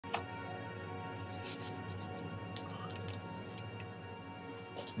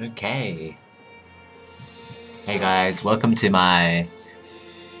Okay. Hey guys, welcome to my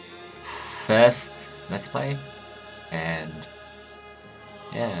first Let's Play, and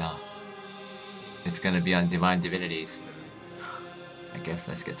yeah, it's gonna be on Divine Divinity, so I guess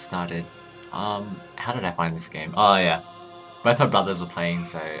let's get started. How did I find this game? Oh yeah, both my brothers were playing,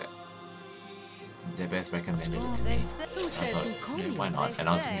 so they both recommended it to me. I thought, why not? And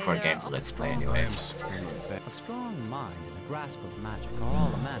I was looking for a game to Let's Play anyway. A strong mind and a grasp of magic are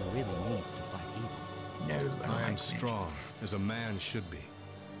all a man really needs to fight evil. No, I don't I am like strong, mages. as a man should be.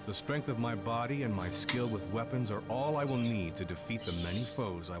 The strength of my body and my skill with weapons are all I will need to defeat the many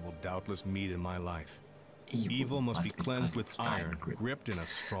foes I will doubtless meet in my life. Evil must be cleansed with iron, gripped in a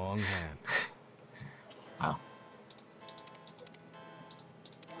strong hand. Wow.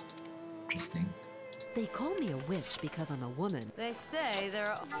 Interesting. They call me a witch because I'm a woman. They say there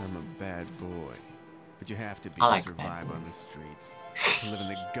are... I'm a bad boy, but you have to be I to like survive bad on the boys. streets. To live in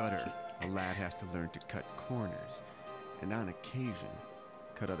the gutter, a lad has to learn to cut corners, and on occasion,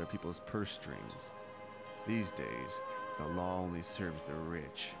 cut other people's purse strings. These days, the law only serves the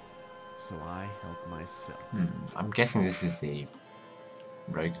rich, so I help myself. I'm guessing this is the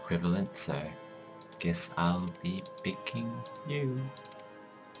rogue equivalent, so I guess I'll be picking you.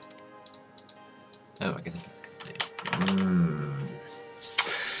 Oh, I get it.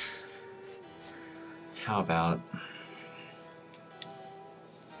 How about...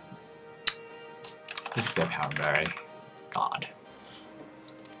 Let's go Powerberry. God.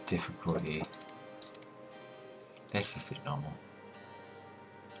 Difficulty. Let's just do normal.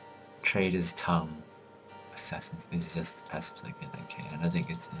 Trader's Tongue. Assassin's... It's just passive second, okay. I don't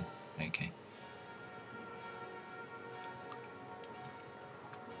think it's a... Okay.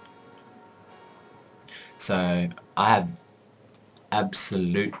 So, I have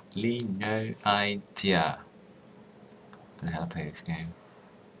absolutely no idea on how to play this game.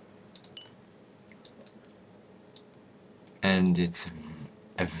 And it's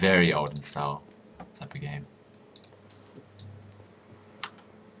a very olden style type of game.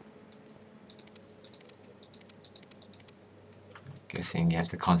 Guessing you have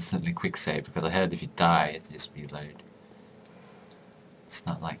to constantly quick save, because I heard if you die you have to just reload. It's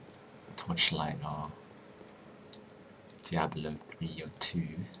not like Torchlight or Diablo 3 or 2.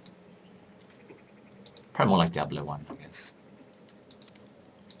 Probably more like Diablo 1, I guess.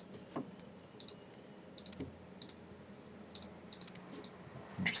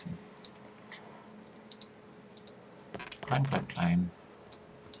 Interesting. Climb.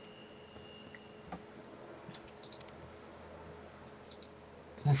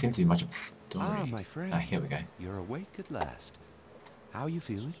 Doesn't seem to be much of a story. Ah, my friend. Here we go. You're awake at last. How are you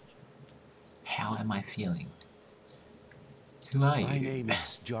feeling? How am I feeling? Who are you? My name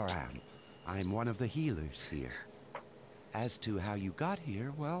is Joram. I'm one of the healers here. As to how you got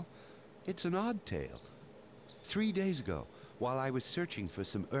here, well, it's an odd tale. 3 days ago, while I was searching for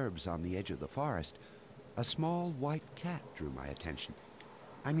some herbs on the edge of the forest, a small white cat drew my attention.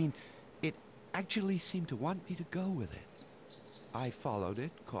 I mean, it actually seemed to want me to go with it. I followed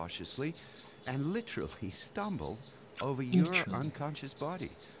it cautiously and literally stumbled over your unconscious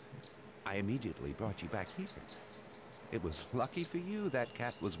body. I immediately brought you back here. It was lucky for you that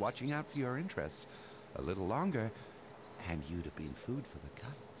cat was watching out for your interests a little longer, and you'd have been food for the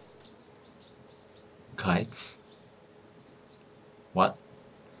kites. Kites? What?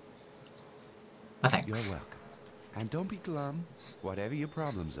 Oh, thanks. You're welcome. And don't be glum, whatever your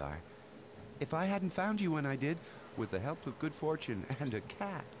problems are. If I hadn't found you when I did, with the help of good fortune and a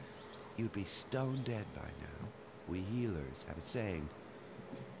cat, you'd be stone dead by now. We healers have a saying.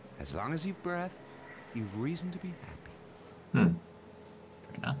 As long as you've breath, you've reason to be happy. Fair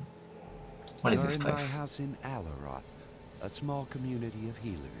enough. What is this You're place? in my house in Alaroth, a small community of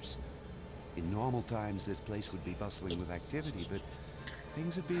healers. In normal times, this place would be bustling with activity, but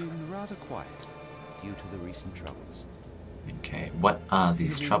things are being rather quiet due to the recent troubles. Okay, what are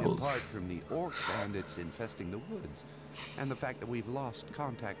these You mean troubles? apart from the orc bandits infesting the woods, and the fact that we've lost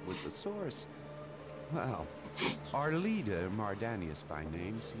contact with the source, well, our leader, Mardanius by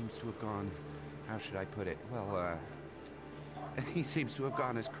name, seems to have gone, how should I put it, well, he seems to have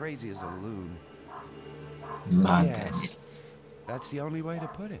gone as crazy as a loon. Yes, that's the only way to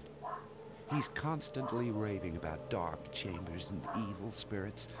put it. He's constantly raving about dark chambers and evil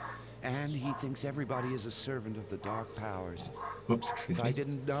spirits, and he thinks everybody is a servant of the dark powers. Whoops, excuse If me. I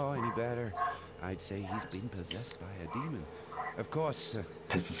didn't know any better, I'd say he's been possessed by a demon. Of course,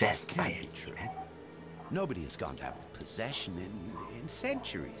 Possessed by can't it. be true. Nobody has gone down with possession in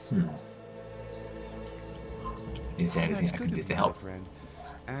centuries. Is there anything That's I can good do of to you, help? my friend.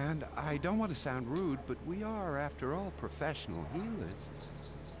 And I don't want to sound rude, but we are, after all, professional healers.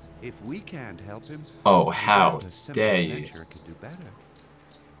 If we can't help him, Oh, I how doubt a simple dare you. adventurer could do better.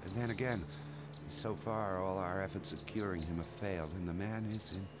 And then again, so far all our efforts of curing him have failed, and the man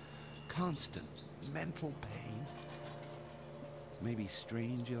is in constant mental pain. Maybe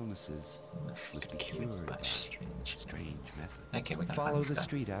strange illnesses must be cured by strange methods. Okay, we're gonna Follow find this the guy.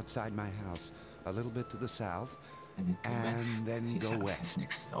 street outside my house, a little bit to the south, And then go west. then His go house west. is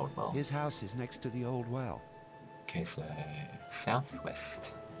next to the old well. His house is next to the old well. Okay, so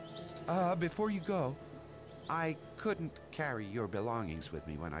southwest. Before you go, I couldn't carry your belongings with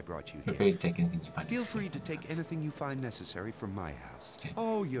me when I brought you Feel here. free to take anything you find. Feel free to take anything you find necessary from my house. Okay.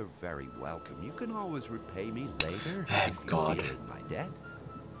 Oh, you're very welcome. You can always repay me later Oh, if you God. feel in my debt.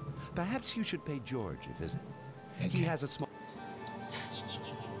 Perhaps you should pay George a visit. Okay. He has a small...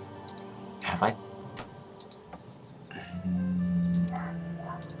 Have I?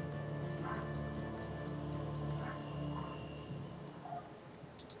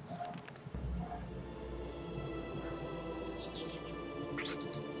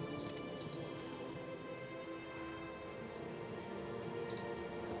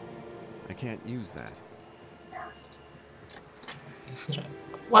 I can't use that. Is it a...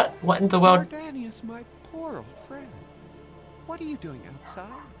 What in the world? Jordanius, my poor old friend. What are you doing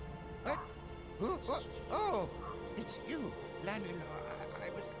outside? Oh, it's you, landlord. I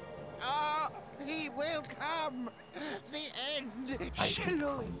was... Ah, he will come. The end. I think so.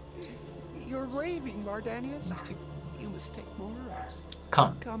 Shalom. You're raving, Mardanius. Must take... You must take more rest.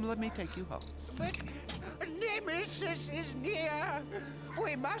 Come. Come, let me take you home. But Nemesis is near.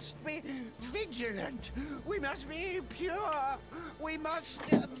 We must be vigilant. We must be pure. We must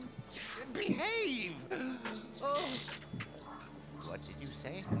behave. Oh, what did you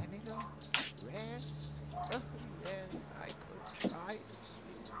say, Hannibal? Rest? Oh, yes, I could try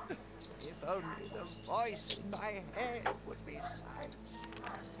to sleep. If only the voice in my head would be silent.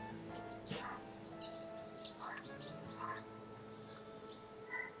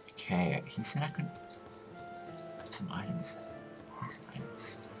 Okay, he said I could have some items. Some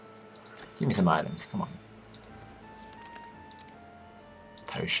items. Give me some items, come on.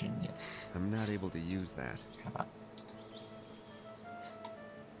 Potion, yes. I'm not able to use that. How about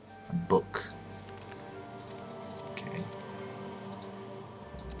a book? Okay.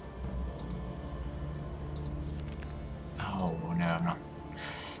 Oh no, I'm not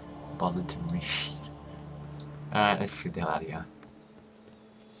bothered to read. Alright, let's get the hell out of here.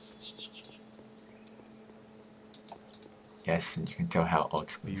 Yes, and you can tell how old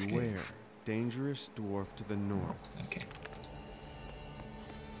school this game Beware, is. dangerous dwarf to the north. Okay.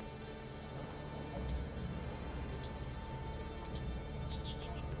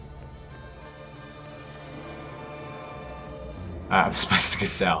 I'm supposed to go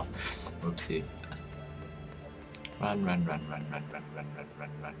south. Whoopsie. Run, run, run, run, run, run, run, run, run,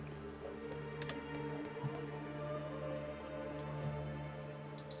 run.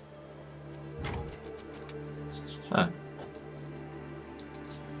 Huh.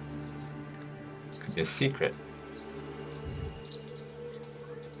 Could be a secret.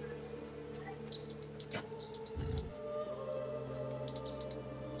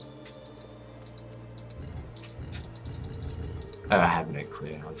 Oh, I have no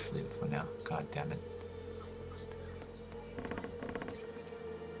clue. I'll just leave it for now. God damn it.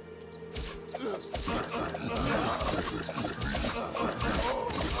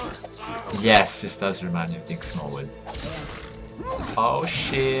 Yes, this does remind me of Dick Smallwood. Oh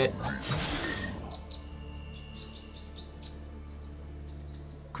shit!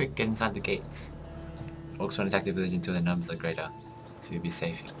 Quick, get inside the gates. Folks won't attack the village until their numbers are greater, so you'll be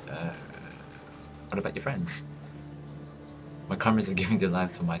safe. What about your friends? My comrades are giving their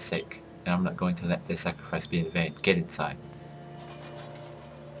lives for my sake, and I'm not going to let their sacrifice be in vain. Get inside.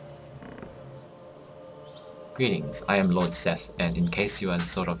 Greetings, I am Lord Seth, and in case you are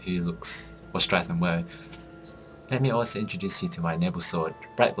sort of who looks what Stratham were, let me also introduce you to my noble sword,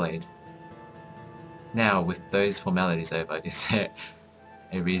 Brightblade. Now, with those formalities over, is there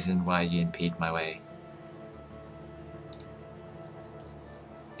a reason why you impede my way?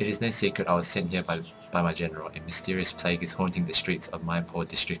 It is no secret I was sent here by my general. A mysterious plague is haunting the streets of my poor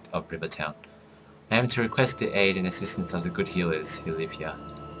district of Rivertown. I am to request the aid and assistance of the good healers who live here.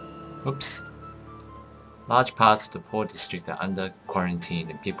 Oops. Large parts of the poor district are under quarantine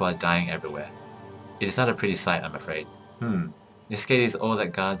and people are dying everywhere. It is not a pretty sight, I'm afraid. This gate is all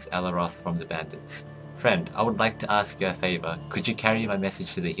that guards Alaroth from the bandits. Friend, I would like to ask you a favor. Could you carry my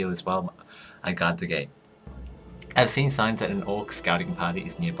message to the healers while I guard the gate? I've seen signs that an orc scouting party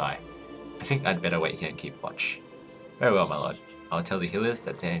is nearby. I think I'd better wait here and keep watch. Very well, my lord. I'll tell the healers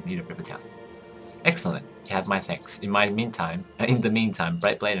that they're in need of Rivertown. Excellent. You have my thanks. In the meantime,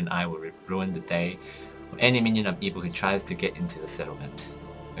 Brightblade and I will ruin the day for any minion of evil who tries to get into the settlement.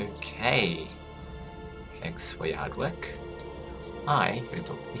 Okay. Thanks for your hard work. I will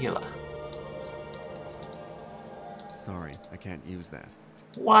talk to the healer. Sorry, I can't use that.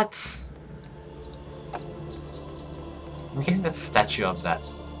 What? I'm guessing that's a statue of that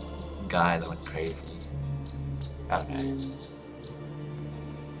guy that went crazy. I don't know.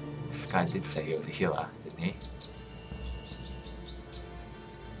 This guy did say he was a healer, didn't he?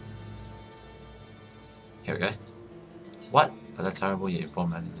 Here we go. What? But that's horrible, you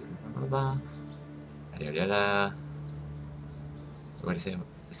inform me. Blah blah blah. What do you say?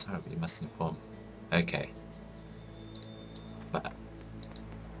 It's horrible, you must inform. Okay. But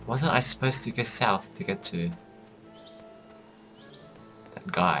wasn't I supposed to go south to get to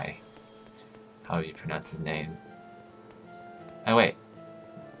that guy? How do you pronounce his name? Oh wait.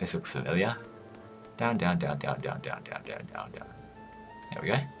 This looks familiar. Down, down, down, down, down, down, down, down, down, down. There we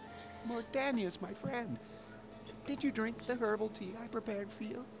go. Mordanius, my friend. Did you drink the herbal tea I prepared for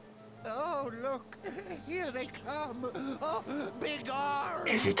you? Oh, look! Here they come! Oh, begone!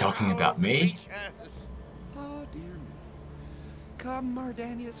 Is he talking about me? Oh, dear me. Come,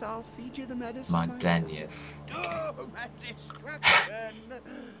 Mordanius, I'll feed you the medicine. Mordanius. Oh, my destruction!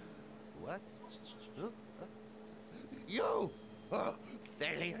 What? You! Oh,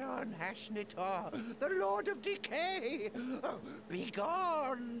 Thelion Hashnitar, the Lord of Decay! Oh,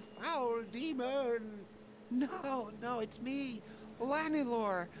 begone, foul demon! No, it's me,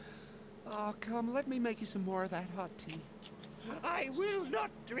 Lanilor. Oh, come, let me make you some more of that hot tea. I will not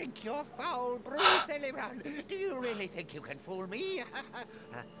drink your foul brew, Thelion. Do you really think you can fool me?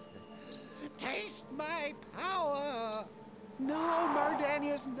 Taste my power! No,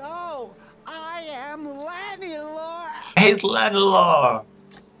 Mardanius, no! I am Lanilor! Hey, Lanilor!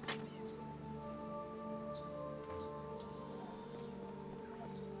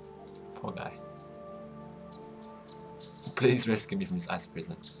 Poor guy. Please rescue me from this ice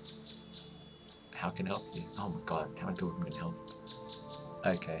prison. How can I help you? Oh my god, how many people can help?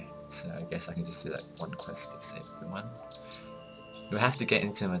 Okay, so I guess I can just do that one quest to save everyone. You'll have to get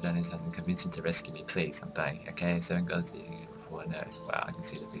into Mordanius' house and convince him to rescue me, please. I'm dying. Okay, 7 gods before I know. Wow, I can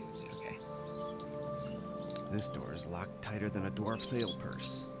see the reason. Okay. This door is locked tighter than a dwarf sail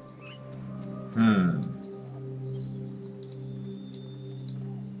purse.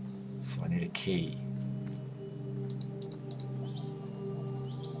 So I need a key.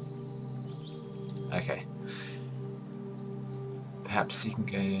 Okay. Perhaps you can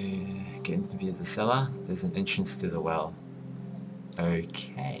go get in via the cellar. There's an entrance to the well.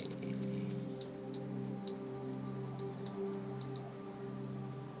 Okay.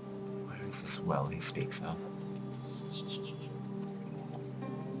 Where is this well he speaks of?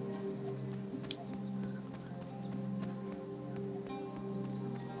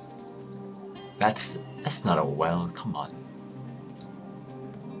 That's not a well, come on.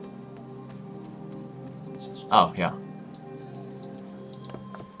 Oh, yeah.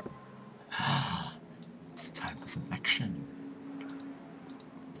 It's time for some action.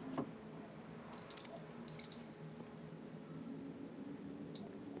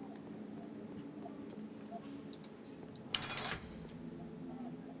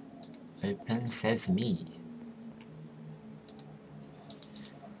 Open sesame.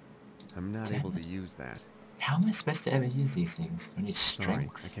 I'm not able to use that. How am I supposed to ever use these things? Do I need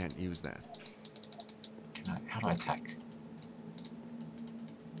strength? Sorry, I can't use that. How do I attack?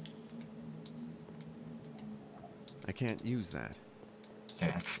 I can't use that. Oh,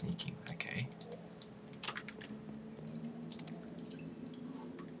 that's sneaking. Okay.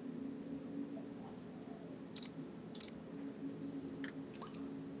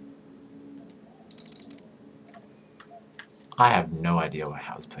 I have no idea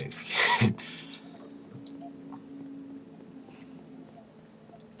how to play this game.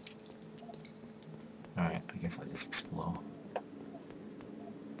 Alright, I guess I'll just explore.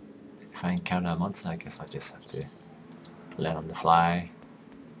 If I encounter a monster, I guess I'll just have to land on the fly.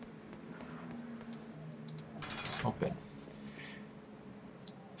 Open.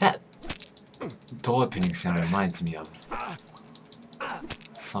 That door opening sound reminds me of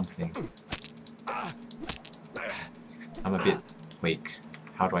something. I'm a bit weak.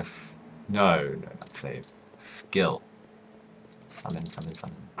 How do I No, not save. Skill. Summon, summon,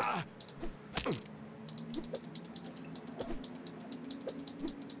 summon.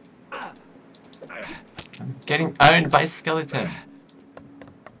 I'm getting owned by a skeleton.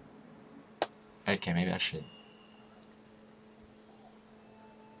 Okay, maybe I should.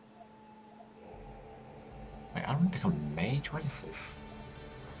 Wait, I don't want to become a mage? What is this?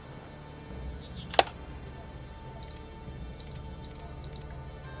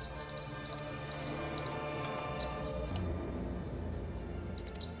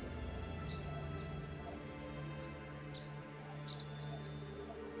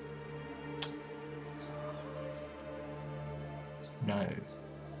 No.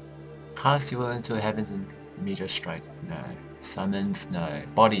 Cast your will into the heavens and meteor strike. No. Summons. No.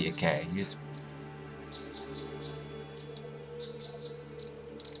 Body. Okay. Use.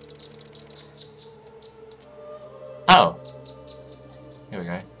 Oh. Here we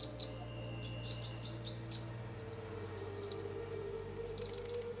go.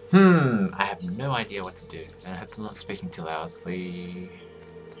 I have no idea what to do, and I hope I'm not speaking too loudly,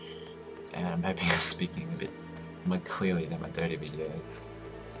 and I'm hoping I'm speaking a bit more clearly than my dirty videos.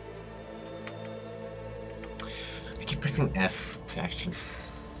 I keep pressing S to actually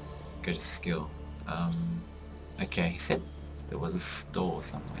go to skill. Okay, he said there was a store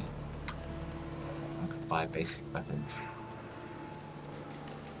somewhere. I could buy basic weapons.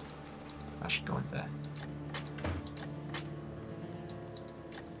 I should go in there.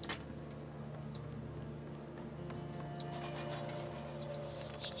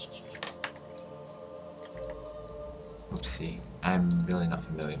 Oopsie, I'm really not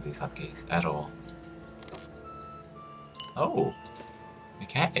familiar with these hotkeys at all. Oh,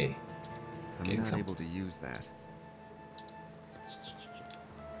 okay. I'm not able to use that.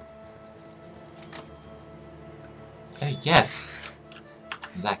 Oh yes!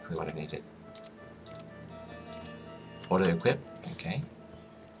 Exactly what I needed. Auto equip, okay.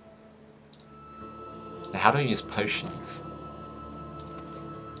 Now how do I use potions?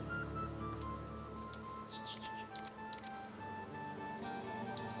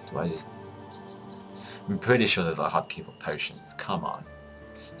 Do I just... I'm pretty sure there's a hotkey for potions. Come on.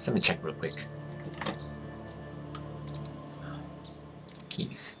 Just let me check real quick.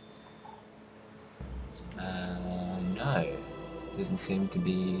 Keys. No. Doesn't seem to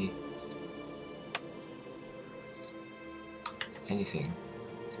be anything.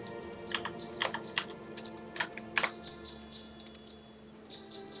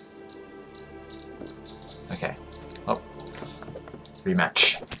 Okay. Oh.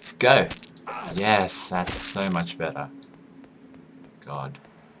 Rematch. Let's go. Yes, that's so much better. God.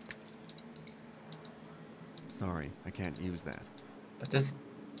 Sorry, I can't use that. But there's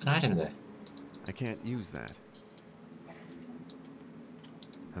an item there. I can't use that.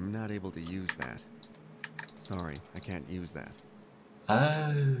 I'm not able to use that. Sorry, I can't use that.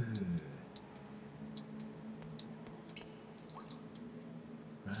 Oh.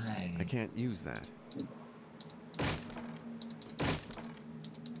 Right. I can't use that.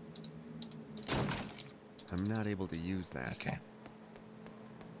 I'm not able to use that. Okay.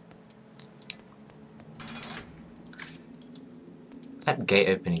 That gate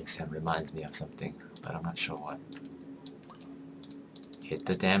opening sound reminds me of something, but I'm not sure what. Hit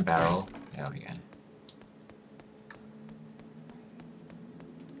the damn barrel. There we go.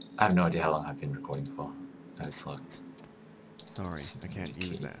 I have no idea how long I've been recording for. No slugs. Sorry, I can't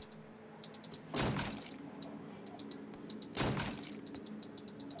use that.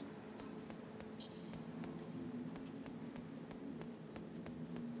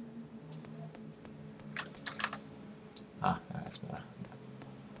 Ah, that's better.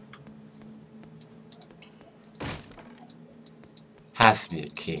 Has to be a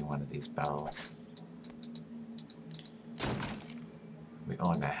key in one of these barrels. We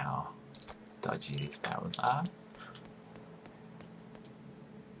all know how dodgy these barrels are.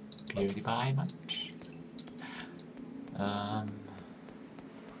 PewDiePie much?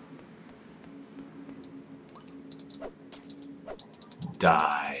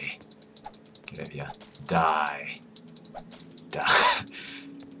 Die. Get over here. Die. Die.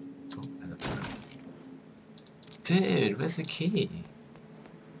 Dude, where's the key?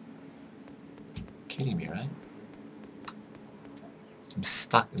 Kidding me, right? I'm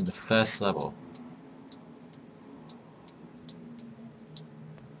stuck in the first level.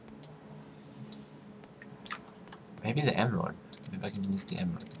 Maybe the emerald. Maybe I can use the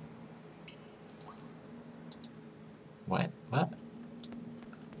emerald. What? What?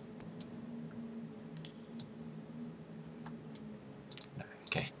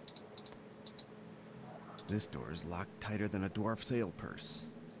 Okay. This door is locked tighter than a dwarf sail purse.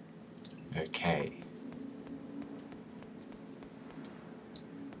 Okay.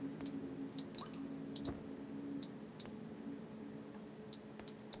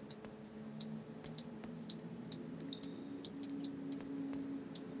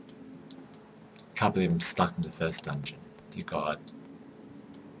 Can't believe I'm stuck in the first dungeon. Dear God.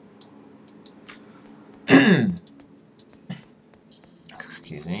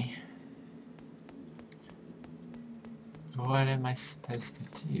 Excuse me. What am I supposed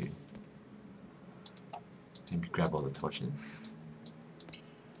to do? Maybe grab all the torches.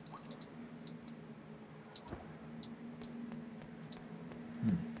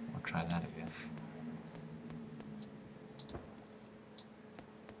 I'll try that, I guess.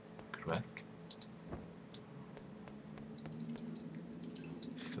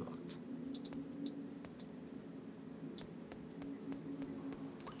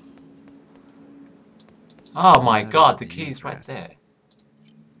 Oh my How god, the to use key's right that. there.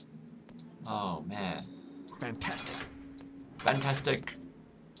 Oh man. Fantastic. Fantastic.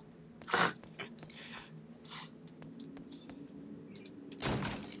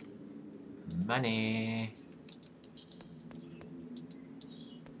 Money.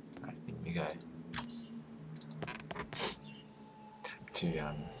 Right, here we go. Time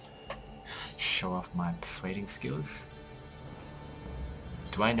to show off my persuading skills.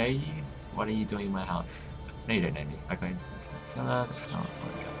 Do I know you? What are you doing in my house? No, you don't know me. I go into the cellar, the smell of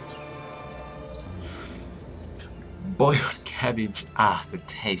boiled cabbage. Boiled cabbage. Ah, the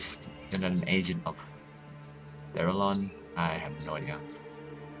taste. You're not an agent of Theralon? I have no idea.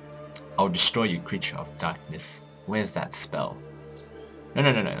 I'll destroy you, creature of darkness. Where's that spell? No,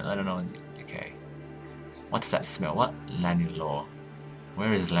 I don't know. Okay. What's that smell? What? Lanilor.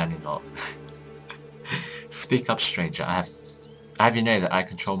 Where is Lanilor? Speak up, stranger. I have you know that I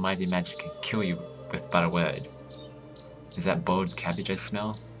control mighty magic and kill you with but a word. Is that boiled cabbage I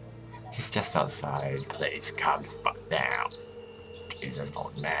smell? He's just outside. Please calm the fuck down. Jesus,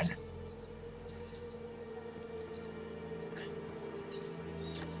 old man.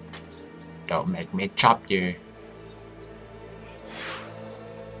 Don't make me chop you.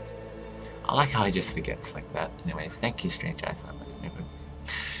 I like how he just forgets like that. Anyways, thank you, stranger. I thought never.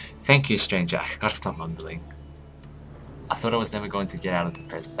 Thank you, stranger. I gotta stop mumbling. I thought I was never going to get out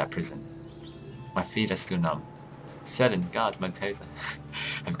of that prison. My feet are still numb. 7 guards, my toes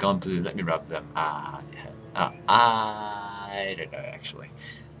have gone blue. Let me rub them. I don't know actually.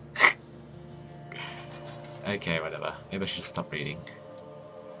 Okay, whatever. Maybe I should stop reading.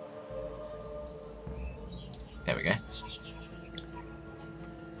 There we go.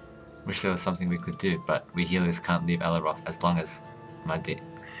 Wish there was something we could do, but we healers can't leave Alaroth as long as my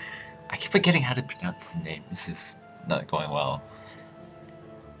I keep forgetting how to pronounce his name. This is not going well.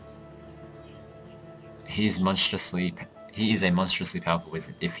 He is a monstrously powerful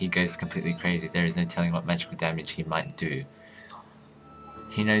wizard. If he goes completely crazy, there is no telling what magical damage he might do.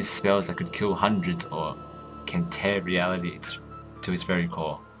 He knows spells that could kill hundreds or can tear reality to its very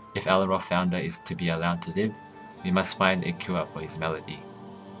core. If Alaroth Founder is to be allowed to live, we must find a cure for his malady.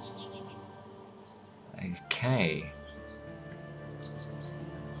 Okay.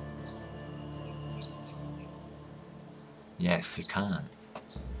 Yes, you can.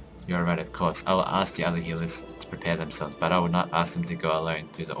 You're right, of course. I will ask the other healers to prepare themselves, but I will not ask them to go alone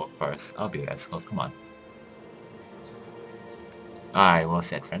through the Orc Forest. I'll be there, Skulls, come on. Aye, well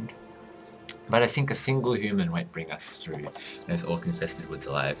said, friend. But I think a single human won't bring us through those orc-infested woods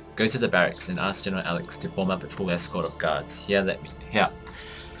alive. Go to the barracks and ask General Alex to form up a full escort of guards. Here, let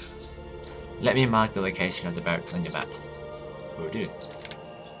me mark the location of the barracks on your map. Will do.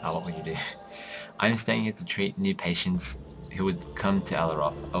 Oh, what will you do? I'm staying here to treat new patients who would come to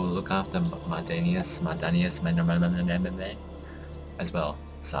Alaroth. I will look after Mardanius, as well.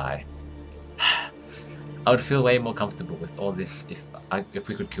 Sigh. I would feel way more comfortable with all this if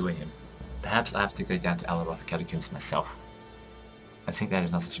we could cure him. Perhaps I have to go down to Alaroth Catacombs myself. I think that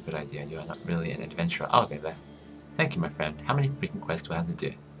is not such a good idea. You are not really an adventurer. I'll go there. Thank you, my friend. How many freaking quests do I have to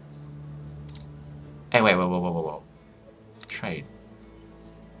do? Hey, wait, whoa. Trade.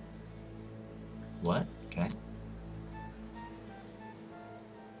 What? Okay.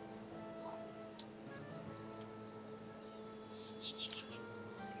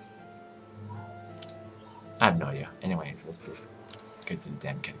 I have no idea. Anyways, let's just go to the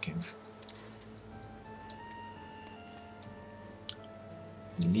damn catacombs.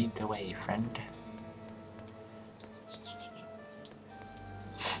 Lead the way, friend.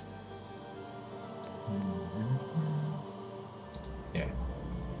 Yeah.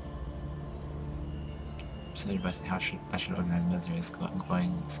 So advised how I should organize military escort and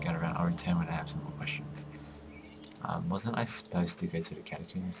going scout around. I'll return when I have some more questions. Wasn't I supposed to go to the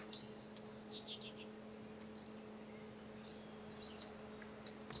catacombs?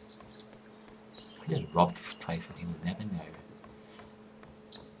 I just robbed this place and he will never know.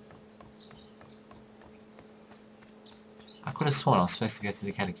 I could have sworn I was supposed to go to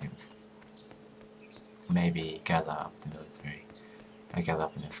the catacombs. Maybe gather up the military. I gather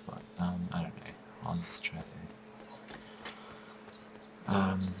up an escort. I don't know. I'll just try to...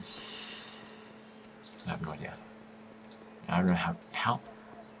 I have no idea. I don't know how do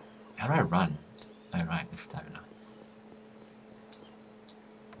I run? Oh right, the stamina.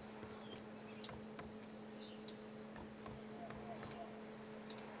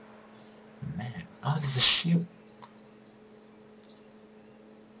 Man, oh, there's a shield.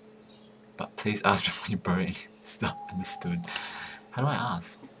 But please ask before you bury stuff. Understood. How do I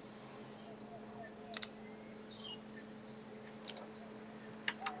ask?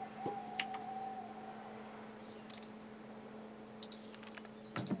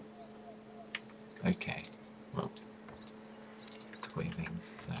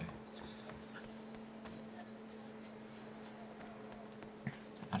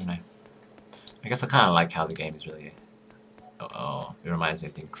 don't know. I guess I kind of like how the game is really... Oh, it reminds me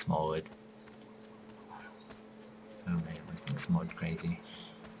of things Smallwood. Oh man, this thing's mod crazy.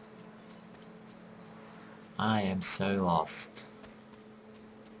 I am so lost.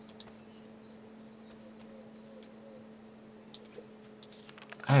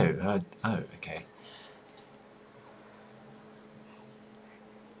 Oh, okay.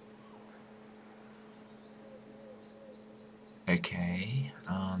 Okay,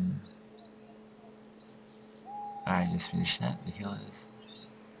 I just finished that, the healers.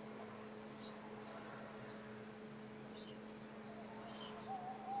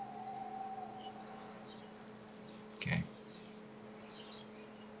 Okay.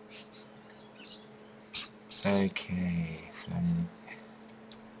 Okay, so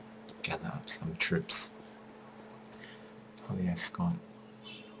gather up some troops for the escort.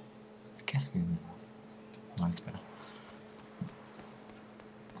 I guess we might as well.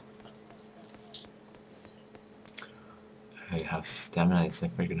 Oh, how stamina is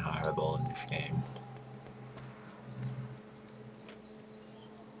like freaking horrible in this game.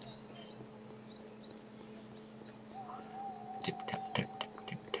 Tip tap tap tap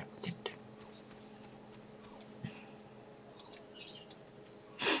tip tap tip tap.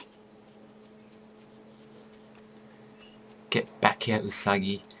 Get back here,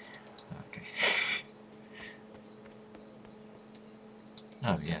 Usagi. Okay.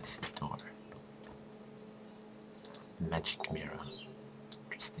 Oh yes, door. Magic mirror.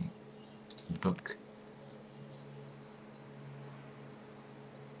 Interesting. Book.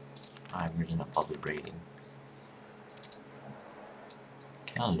 I'm really not bothered reading.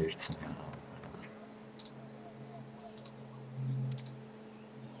 Can I loot it somehow?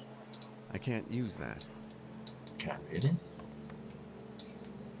 I can't use that. Can I read it?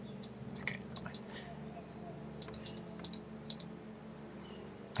 Okay, never mind.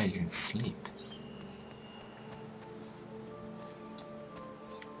 Oh, you can sleep.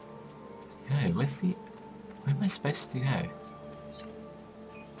 Hey, where's the... Where am I supposed to go?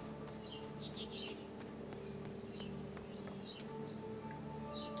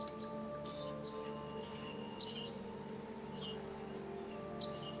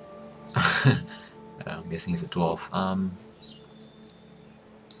 I'm guessing he's a dwarf.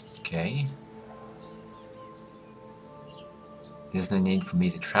 Okay. There's no need for me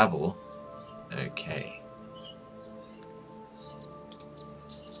to travel. Okay.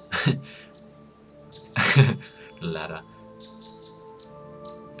 The ladder.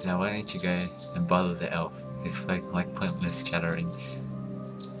 Now why don't you go and bother the elf? He's like pointless chattering.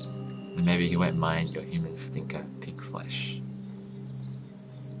 Maybe he won't mind your human stinker pig flesh.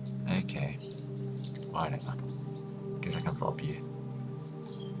 Okay. Whatever. Guess I can rob you.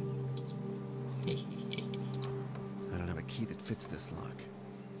 I don't have a key that fits this lock.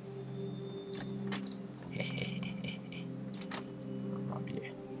 Rob you.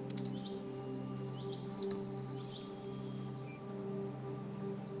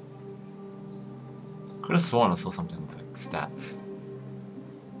 Could have sworn I saw something with like stats.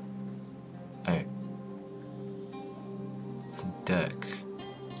 Oh. It's a dirk.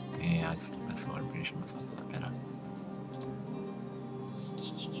 Yeah, I just keep my sword. I'm pretty sure my sword's a lot better.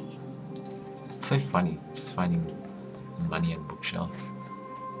 It's so funny, just finding money in bookshelves.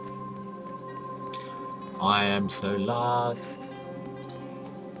 I am so lost.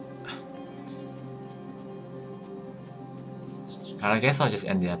 And I guess I'll just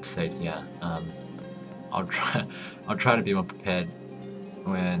end the episode here. I'll try to be more prepared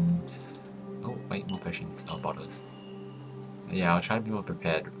when... Oh wait, more potions. Oh, bottles. Yeah, I'll try to be more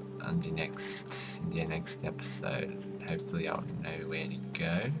prepared on the next episode. Hopefully I'll know where to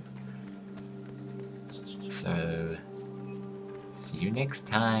go. So see you next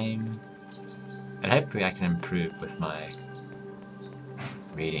time. And hopefully I can improve with my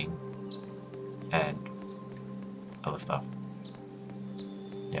reading and other stuff.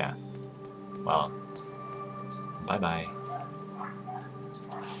 Yeah. Well, bye bye.